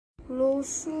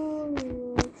closer.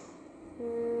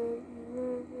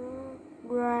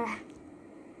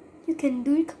 You can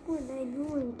do it. Come on, I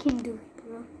know you can do it,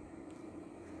 bro.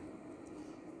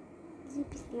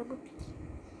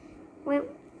 Well,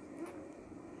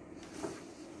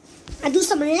 I do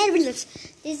some levels.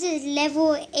 This is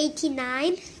level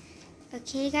 89.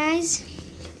 Okay, guys.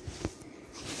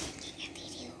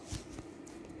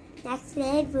 Next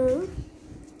level.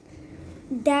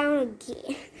 Down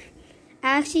again.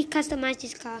 I actually customized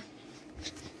this car.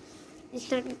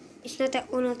 It's not the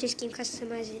owner of this game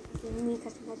customize it. Me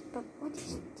customize it. But what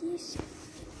is this?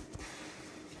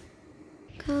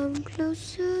 Come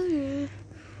closer.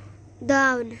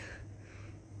 Down.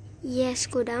 Yes,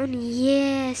 go down.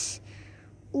 Yes.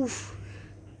 Oof.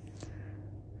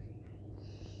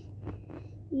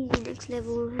 Easy, next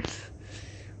level.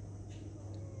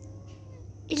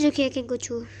 It's okay, I can go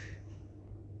through.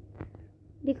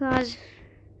 Because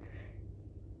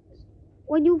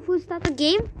when you first start the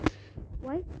game,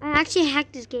 what? I actually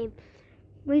hacked this game.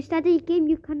 When you start the game,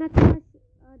 you cannot touch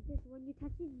this. When you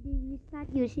touch it, you start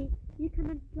using. You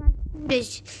cannot drive through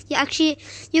this.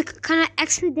 You cannot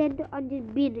accident on this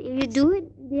bin. If you do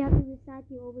it, they have to restart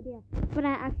you over there. But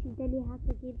I accidentally hacked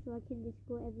the game, so I can just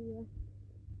go everywhere.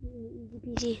 Easy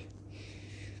peasy.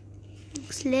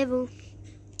 Next level.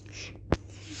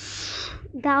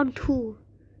 Down 2.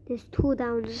 There's 2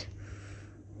 downs.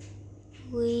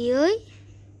 Wait.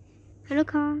 Hello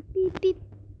car. Beep beep.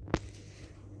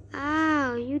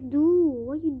 Ow, you do.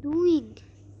 What are you doing?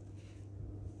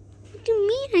 What do you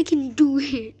mean I can do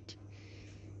it?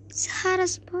 It's hard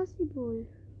as possible.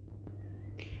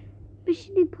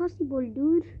 Mission impossible,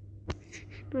 dude.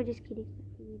 No, just kidding.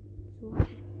 So hard.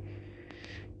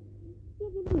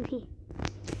 Okay.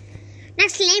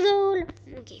 Next level.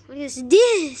 Okay, what is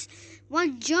this?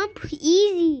 One jump,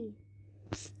 easy.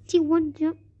 See, one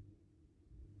jump.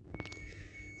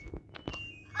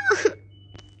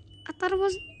 I thought it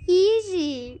was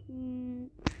easy.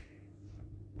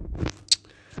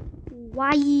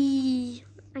 Why?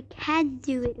 I can't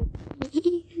do it.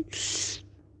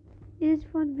 This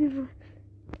one with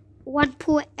one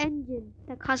poor engine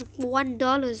that costs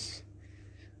 $1.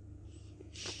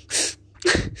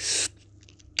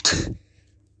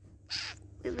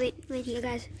 Wait here,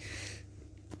 guys.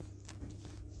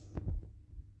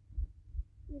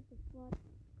 Where's the fun?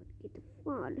 Get the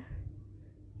fun.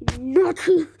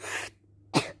 Naughty.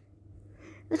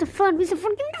 Where's the fun? Where's the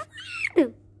fun? Give me the fun.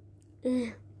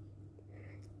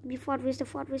 Give me fun. Where's the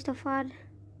fun? Where's the fun?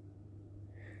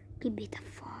 Give me the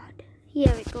fun.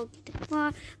 Here we go. Get the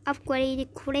fun. Upgrade the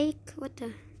crate. What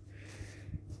the?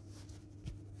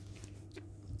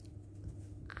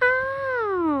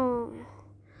 Oh.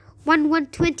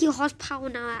 120 horsepower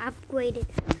now. I upgraded.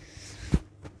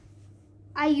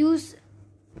 I use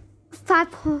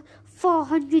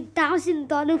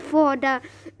 $400,000 for the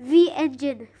V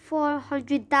engine.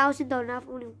 $400,000. I have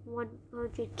only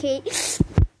 100K. It's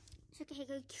okay,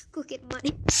 go get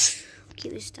money. Okay,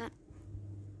 we start.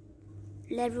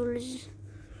 Levels.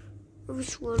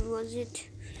 Which one was it?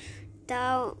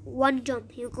 The one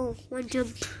jump. Here you go. One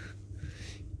jump.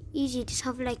 Easy. Just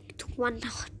have like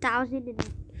 1,000 and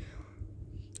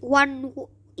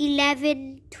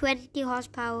 1120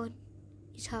 horsepower.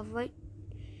 Just have, right?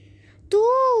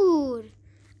 Dude,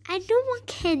 I know one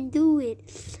can do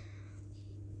it,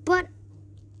 but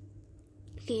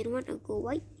okay, you know what? I'll go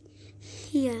right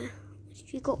here.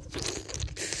 You go.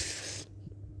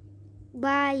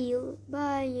 Buy you,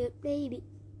 baby.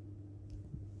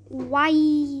 Why?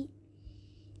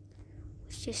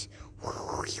 It's just.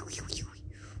 Oh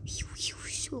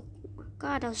my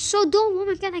god, I was so dumb. Oh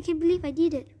my god, I can't believe I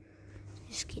did it.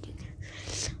 Just kidding.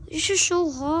 It's just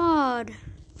so hard.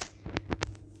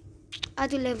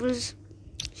 Other levels.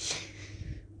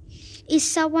 Is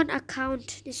someone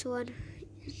account this one?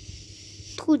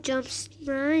 2 jumps.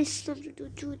 Nice. Time to do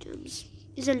 2 jumps.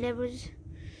 These are levels.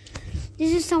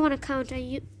 This is someone account on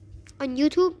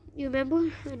YouTube. You remember?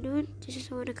 I know it. This is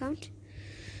someone account.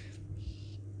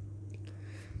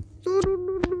 No.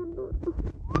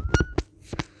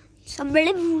 Some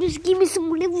levels. Give me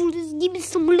some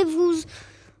levels.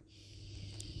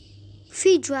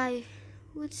 Free drive.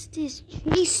 What's this?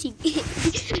 Chasing.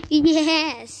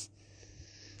 Yes.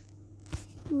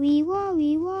 We were.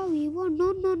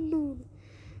 No.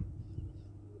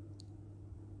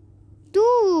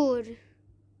 Dude.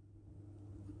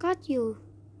 Got you.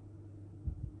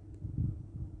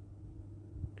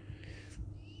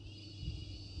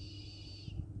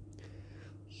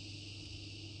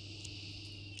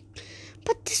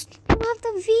 But this don't have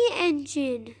the V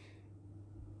engine.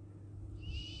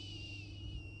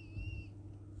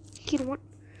 You know what?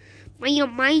 Where's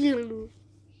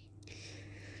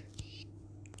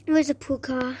the pool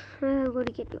car? I'm gonna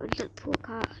get you on that pool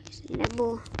car. It's a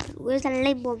Lambo. Where's the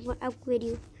Lambo? I'm gonna upgrade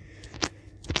you.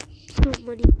 No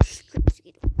money.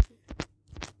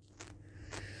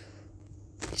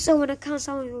 So when I count,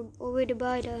 someone will already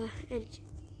buy the engine.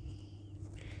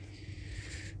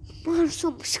 Wow, so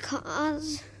much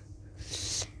cars.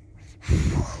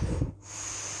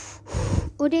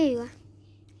 Oh, there you are.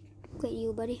 Look at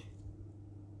you, buddy.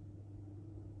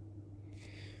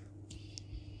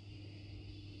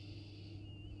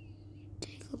 Did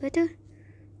it go better?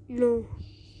 No.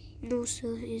 No,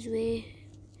 sir. Is way.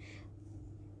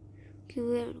 Okay,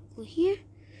 we'll go here.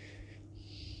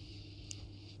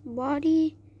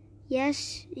 Body.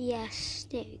 Yes, yes.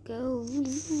 There we go.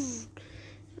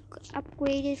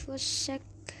 Upgrade it for a sec.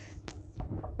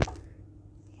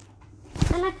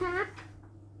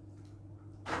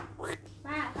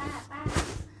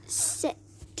 Set.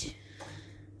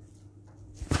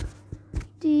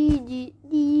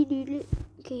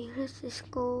 Okay, let's just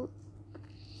go.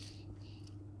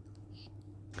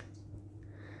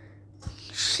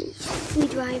 Free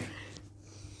drive.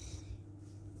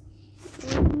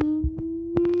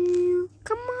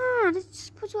 Come on, it's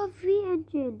supposed to have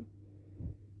V-engine.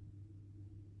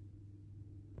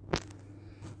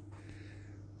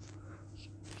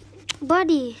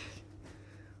 Buddy.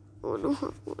 Oh no,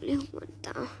 I'm only one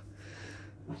down.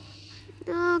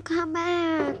 No, come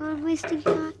back. I'm wasting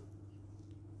time.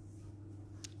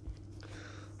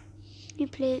 You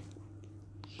play.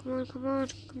 Come on.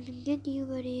 Come to get you,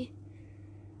 buddy.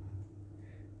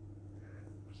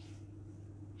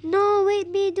 No, wait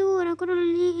me, dude. I'm gonna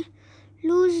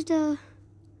lose the...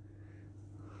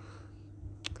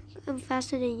 I'm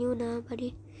faster than you now,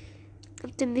 buddy.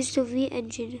 I'm the Mr.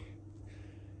 V-engine.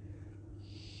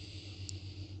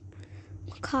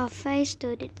 Car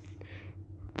faster than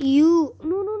you.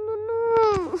 No,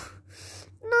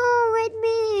 wait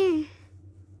me.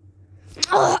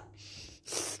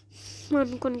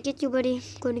 I'm gonna get you, buddy.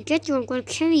 I'm gonna get you. I'm gonna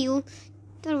carry you.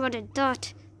 Don't want a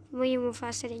dot. Way more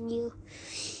faster than you.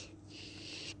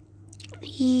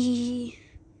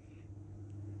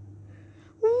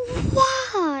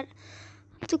 What? I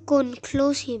have to go and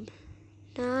close him.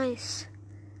 Nice.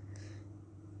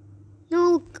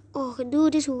 No, oh,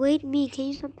 dude, just wait me. Can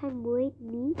you sometimes wait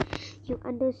me? You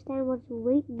understand what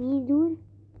wait me, dude?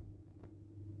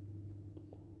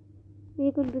 Where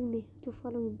you gonna bring me to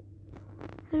follow him?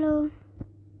 Hello?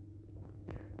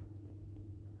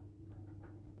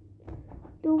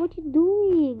 Dude, what you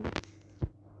doing?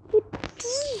 You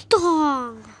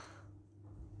dog!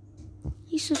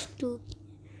 He's so stupid.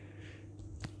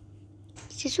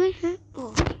 Is this way, huh?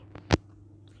 Oh, okay.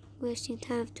 Wasting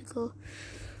time to go.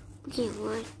 Okay,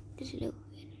 what? Just a little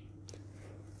bit.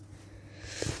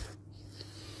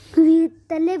 With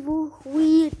the level.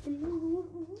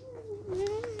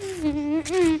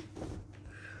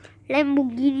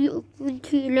 Lamborghini.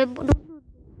 No.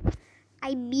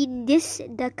 I mean this,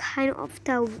 the kind of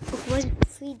the was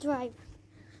free drive.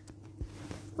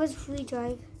 What's free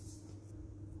drive?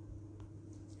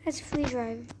 That's free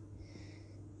drive.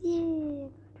 Yeah,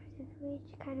 which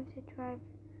kind of the drive?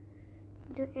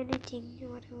 Do anything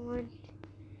what I want.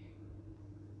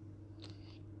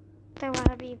 I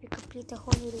wanna be able to complete the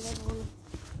whole new level.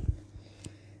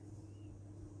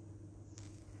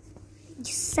 You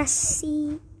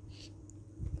sassy.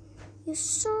 You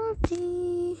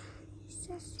salty.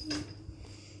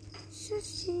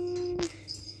 Sassy.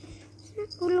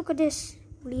 Oh, look at this.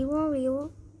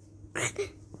 Real.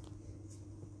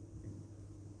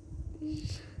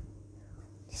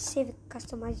 Save it,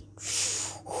 customize it.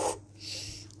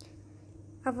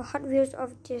 I have a Hot Wheels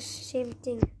of this same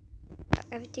thing.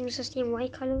 Everything is the same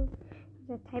white color.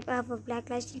 The type I have a black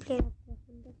license plate.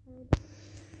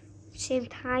 Same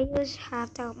tires.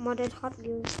 Have the modern Hot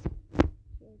Wheels.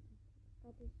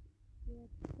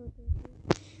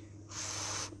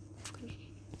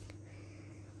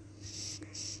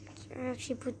 I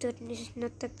actually put dirt. This is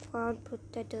not the crowd.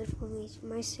 Put the dirt for me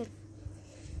myself.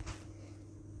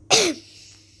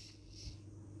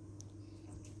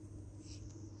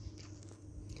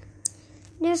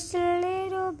 Just a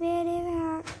little bit of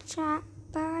hot chop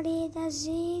body does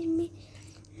eat me.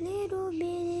 Little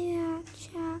bit of hot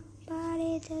chop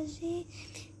body does eat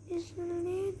me. Just a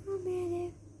little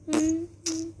bit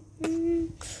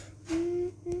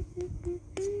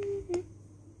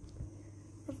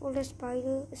of all the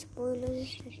spoilers.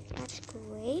 That's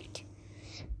great.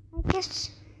 I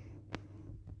guess.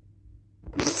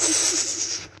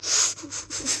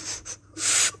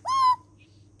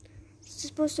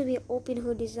 Supposed to be an open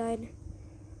hood design.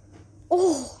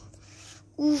 Oh,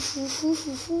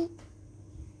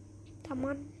 Come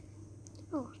on.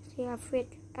 Oh, they have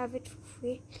it for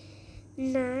free.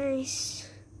 Nice.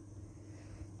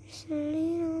 Just a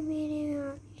little bit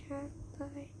of track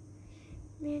by.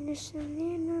 Man, just a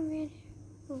little bit.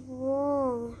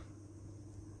 Whoa.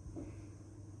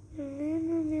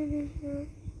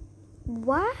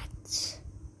 What?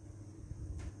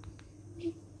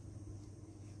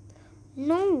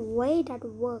 No way that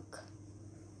work.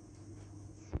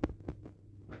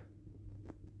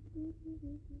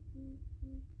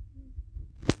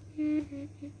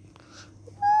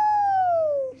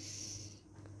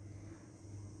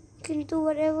 Can do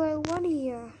whatever I want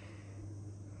here.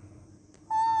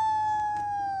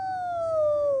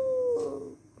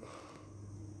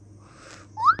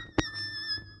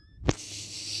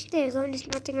 There you go, there's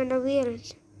nothing on the wheel.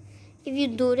 If you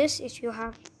do this, if you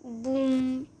have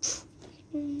boom,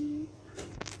 boom,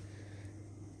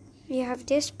 you have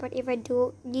this, but if I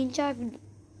do ninja,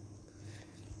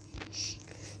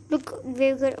 look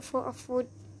very good for a food.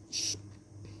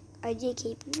 I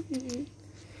keep.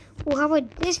 Oh, how about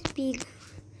this big?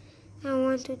 I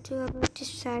want to do about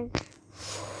this side.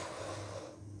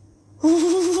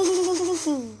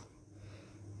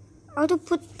 How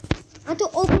to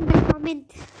open the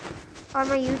comment on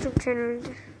my YouTube channel,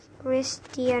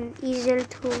 Christy and Easel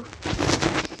too.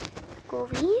 Go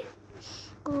here.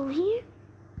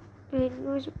 Wait,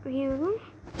 here we go.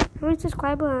 How many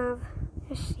subscribers I have?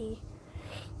 Let's see.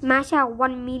 Imagine I have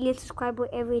 1 million subscribers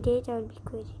every day. That would be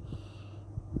crazy.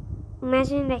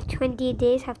 Imagine like 20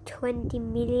 days have 20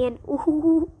 million.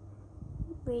 Ooh,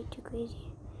 way too crazy.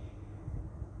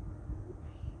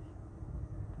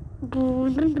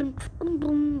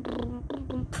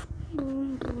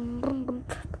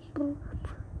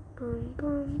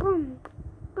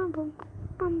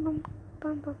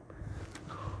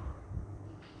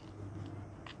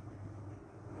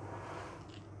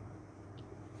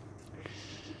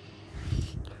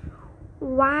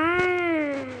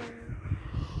 Wow,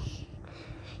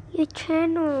 your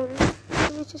channel. How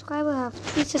many subscribers have?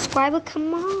 3 subscribers?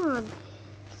 Come on,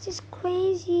 this is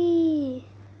crazy.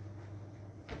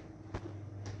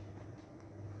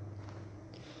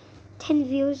 10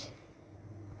 views.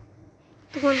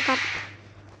 The one got.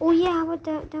 Oh yeah, how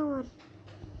about that one?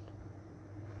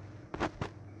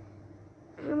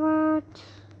 How about?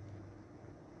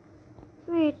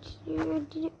 Wait,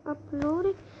 did it upload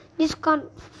it? This got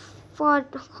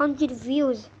 400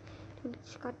 views.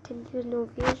 It's got 10 views, no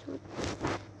views. I'm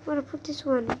gonna put this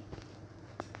one.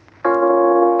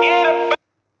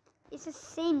 It's the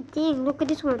same thing. Look at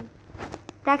this one.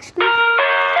 Black screen.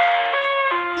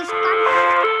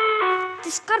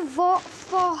 This got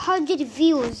 400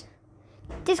 views.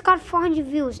 This got 400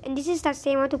 views, and this is the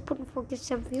same. I want to put for this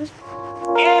some views.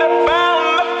 0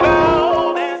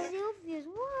 views.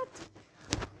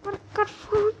 What got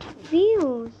 400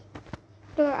 views?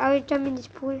 Look, I will jump in this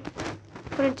pool.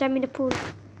 I'm gonna jump in the pool.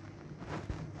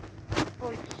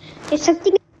 It's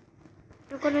something.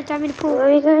 I'm gonna jump in the pool.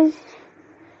 Alright, guys.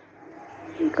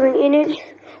 I'm going in it.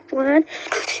 1.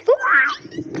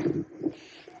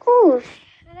 Oh,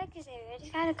 I like this area. It's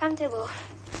kind of comfortable.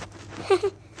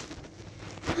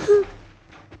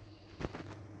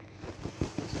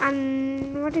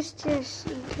 And what is this?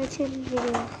 Interesting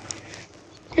video.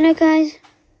 Hello, guys.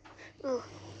 Oh.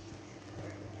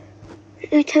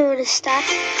 Let me turn on the start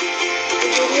the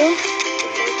video.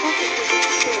 This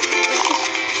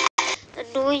is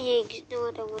annoying. No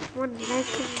other one. One like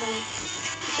and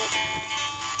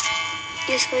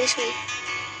Yes, go this way.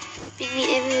 Bring me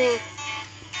everywhere.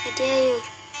 I dare you.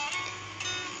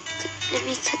 Let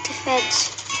me cut the fence.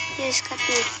 Yes, cut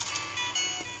me.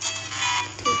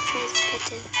 The fence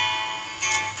better.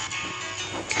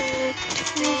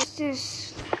 What's this?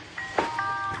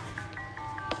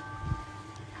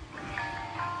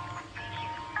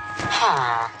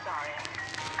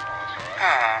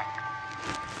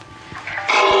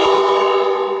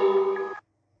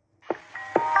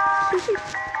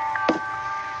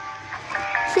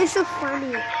 It's so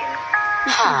funny.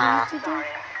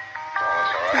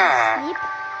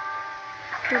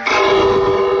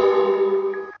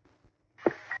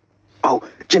 Oh,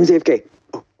 Jim's AFK.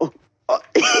 Oh.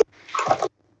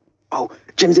 Oh,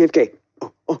 Jim's AFK.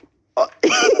 Oh.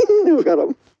 We got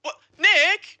him. What?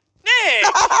 Nick?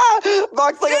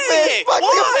 Box like a fish. Box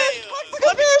like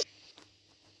a fish.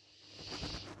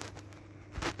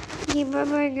 Okay,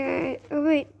 bye-bye, guys. Oh,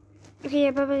 wait. Okay,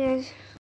 yeah, bye-bye, guys.